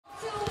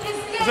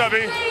What's up, B?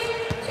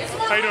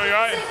 How you doing, you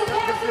all right?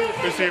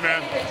 Good to see you,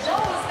 man.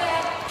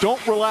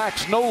 Don't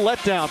relax, no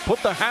letdown.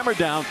 Put the hammer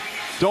down.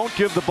 Don't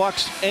give the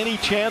Bucks any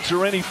chance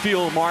or any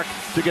field mark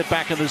to get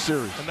back in the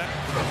series. And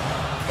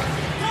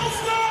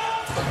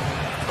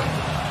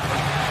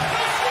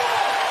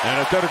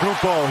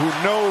Adetokunbo, who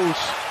knows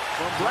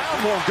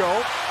Brown won't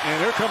go.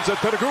 And here comes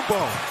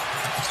Adetokunbo.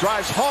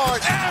 Drives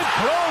hard and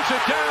throws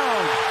it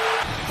down.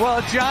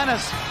 Well,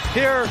 Giannis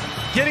here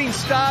getting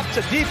stopped,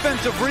 a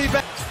defensive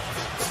rebound.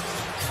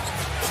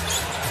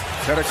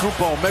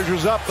 Adetokunbo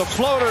measures up, the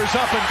floater's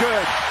up and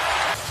good.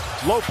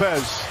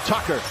 Lopez,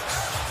 Tucker,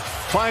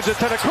 finds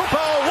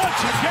Adetokunbo,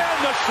 once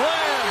again the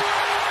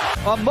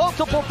slam. A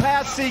multiple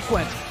pass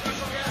sequence.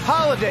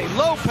 Holiday,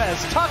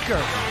 Lopez, Tucker,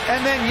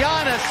 and then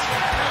Giannis.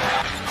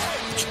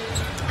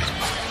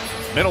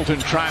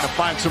 Middleton trying to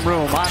find some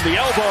room on the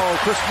elbow.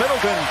 Chris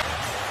Middleton.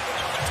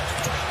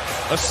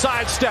 A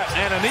sidestep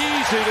and an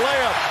easy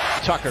layup.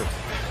 Tucker.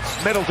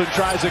 Middleton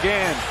tries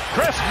again.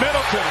 Chris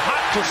Middleton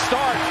hot to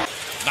start.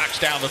 Knocks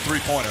down the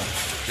three-pointer.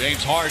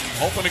 James Harden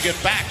hoping to get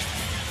back,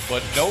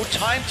 but no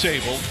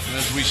timetable,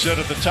 as we said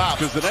at the top.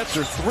 Because the Nets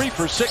are 3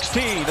 for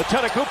 16.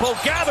 Adetokunbo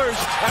gathers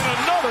and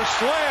another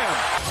slam.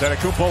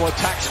 Adetokunbo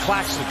attacks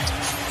Claxton.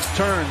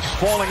 Turns,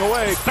 falling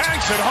away,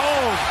 banks it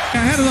home.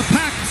 Ahead of the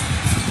pack.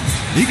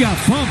 He got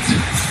bumped.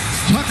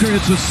 Tucker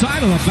hits the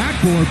side of the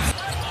backboard.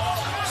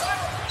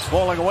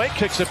 Falling away,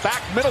 kicks it back.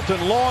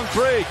 Middleton, long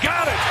three.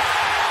 Got it!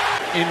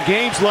 In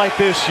games like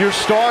this, your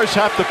stars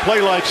have to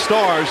play like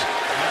stars.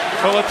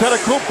 Well,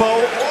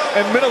 Adetokunbo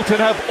and Middleton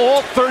have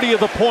all 30 of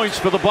the points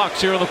for the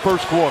Bucks here in the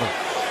first quarter.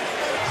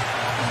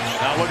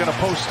 Now looking to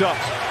post up.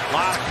 A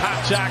lot of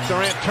contact.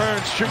 Durant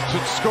turns, shoots,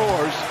 and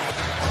scores.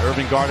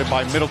 Irving guarded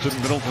by Middleton.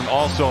 Middleton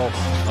also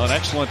an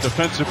excellent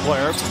defensive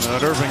player.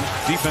 And Irving,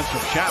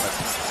 defensive Shabbat.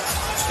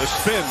 The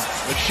spin,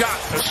 the shot,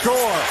 the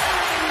score.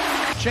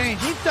 Change.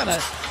 He's done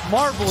a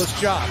marvelous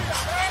job.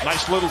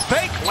 Nice little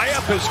fake.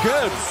 Layup is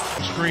good.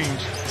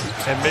 Screens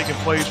and making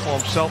plays for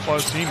himself or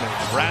his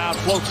teammates. Brown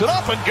floats it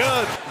up and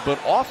good. But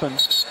often,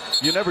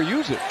 you never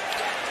use it.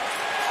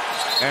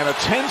 And a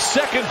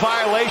 10-second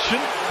violation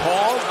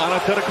called on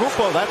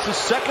Adetokunbo. That's the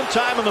second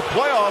time in the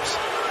playoffs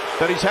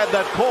that he's had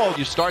that call.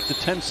 You start the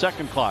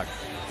 10-second clock.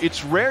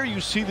 It's rare you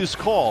see this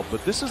call,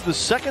 but this is the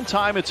second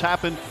time it's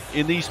happened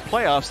in these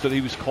playoffs that he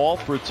was called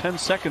for a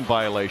 10-second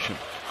violation.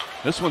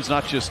 This one's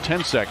not just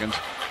 10 seconds.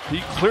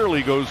 He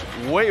clearly goes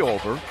way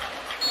over.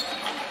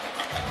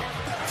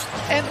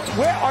 And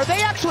where are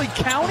they actually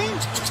counting?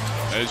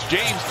 As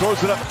James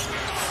throws it up.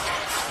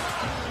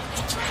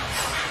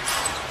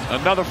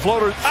 Another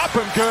floater up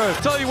and good.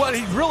 Tell you what,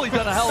 he's really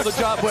done a hell of a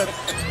job with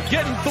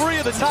getting 3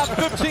 of the top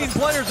 15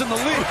 players in the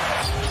league.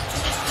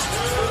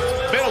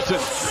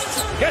 Middleton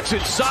gets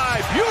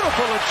inside.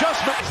 Beautiful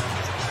adjustment.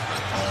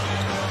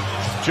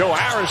 Joe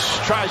Harris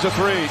tries a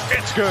three.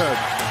 It's good.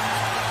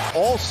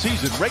 All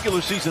season,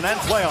 regular season and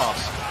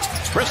playoffs.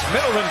 Chris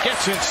Middleton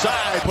gets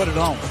inside. Put it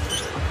home.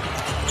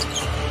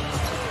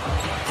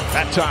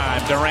 That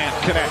time, Durant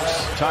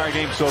connects. Entire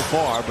game so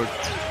far, but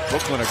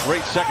Brooklyn a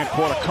great second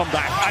quarter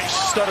comeback. Nice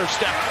stutter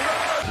step.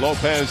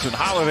 Lopez and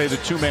Holiday, the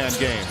two-man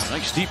game.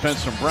 Nice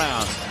defense from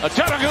Brown.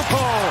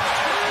 Adetokunbo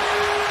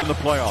in the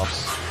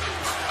playoffs.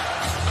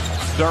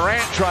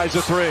 Durant tries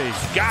a three.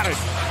 Got it.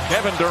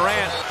 Kevin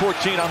Durant,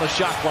 14 on the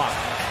shot clock.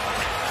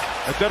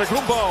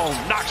 Adetokunbo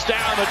knocks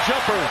down the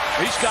jumper.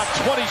 He's got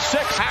 26.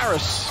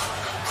 Harris.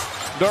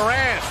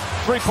 Durant,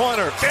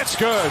 three-pointer. It's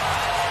good.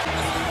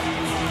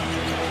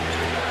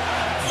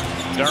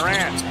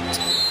 Durant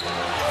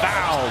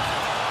fouled.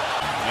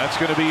 That's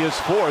going to be his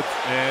fourth.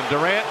 And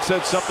Durant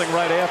said something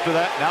right after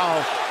that.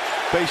 Now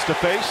face to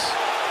face.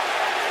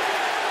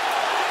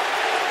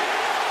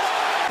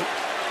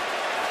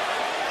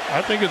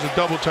 I think it's a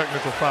double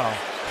technical foul.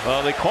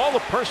 They call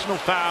a personal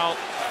foul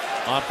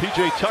on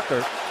P.J.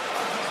 Tucker.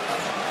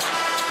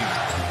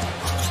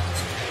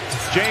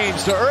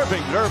 James to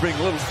Irving. Irving,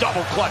 little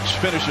double clutch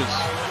finishes.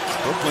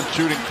 Brooklyn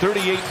shooting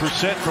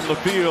 38% from the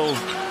field.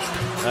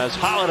 As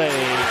Holiday,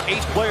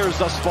 8 players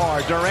thus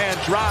far. Durant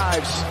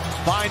drives,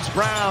 finds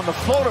Brown. The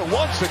floater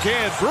once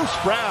again. Bruce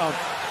Brown.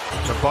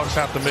 The Bucks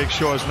have to make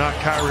sure it's not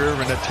Kyrie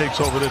Irving that takes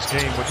over this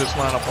game with this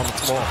lineup on the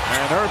floor.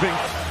 And Irving.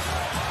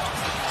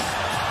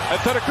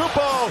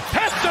 Adetokunbo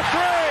hits the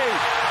three.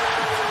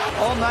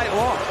 All night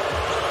long.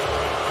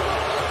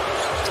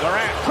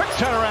 Durant, quick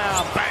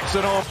turnaround, banks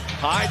it home.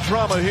 High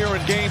drama here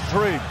in game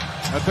 3.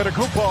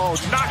 Adetokunbo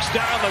knocks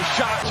down the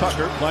shot.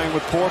 Tucker playing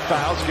with 4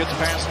 fouls, gets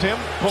past him.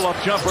 Pull-up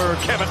jumper,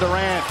 Kevin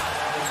Durant.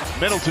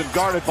 Middleton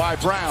guarded by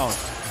Brown.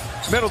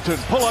 Middleton,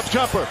 pull-up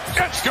jumper.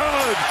 It's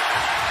good.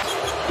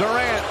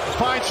 Durant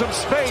finds some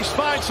space,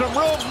 finds some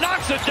room,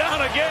 knocks it down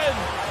again.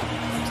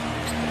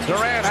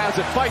 Durant has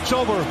it, fights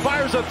over,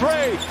 fires a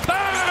three.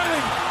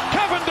 Bang!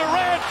 Kevin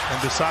Durant.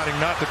 And deciding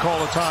not to call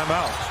a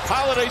timeout.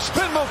 Holiday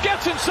spin move,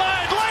 gets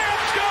inside,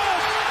 layup's good.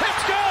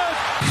 It's good.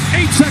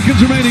 8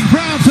 seconds remaining.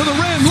 Brown to the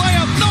rim.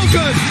 Layup, no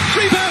good.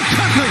 Rebound,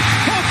 Tucker.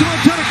 Off to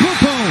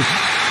Adetokunbo.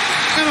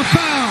 And a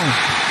foul.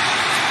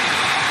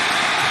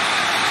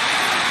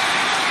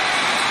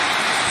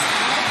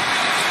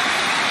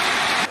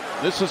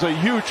 This is a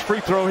huge free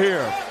throw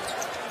here.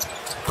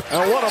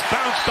 And what a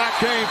bounce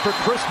back game for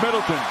Chris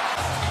Middleton.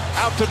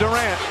 Out to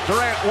Durant.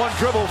 Durant, one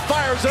dribble,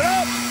 fires it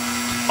up.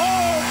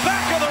 Oh,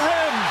 back of the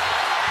rim.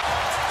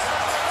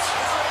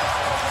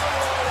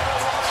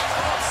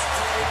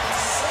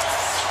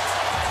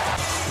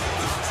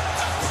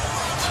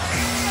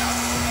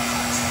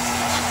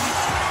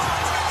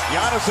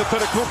 Yanis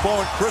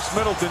and Chris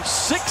Middleton,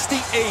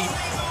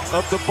 68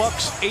 of the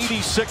Bucks'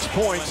 86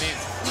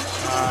 points.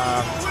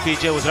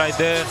 PJ was right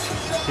there.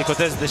 He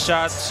contested the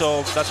shot,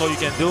 so that's all you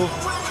can do.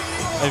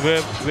 And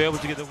we're able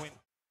to get the win.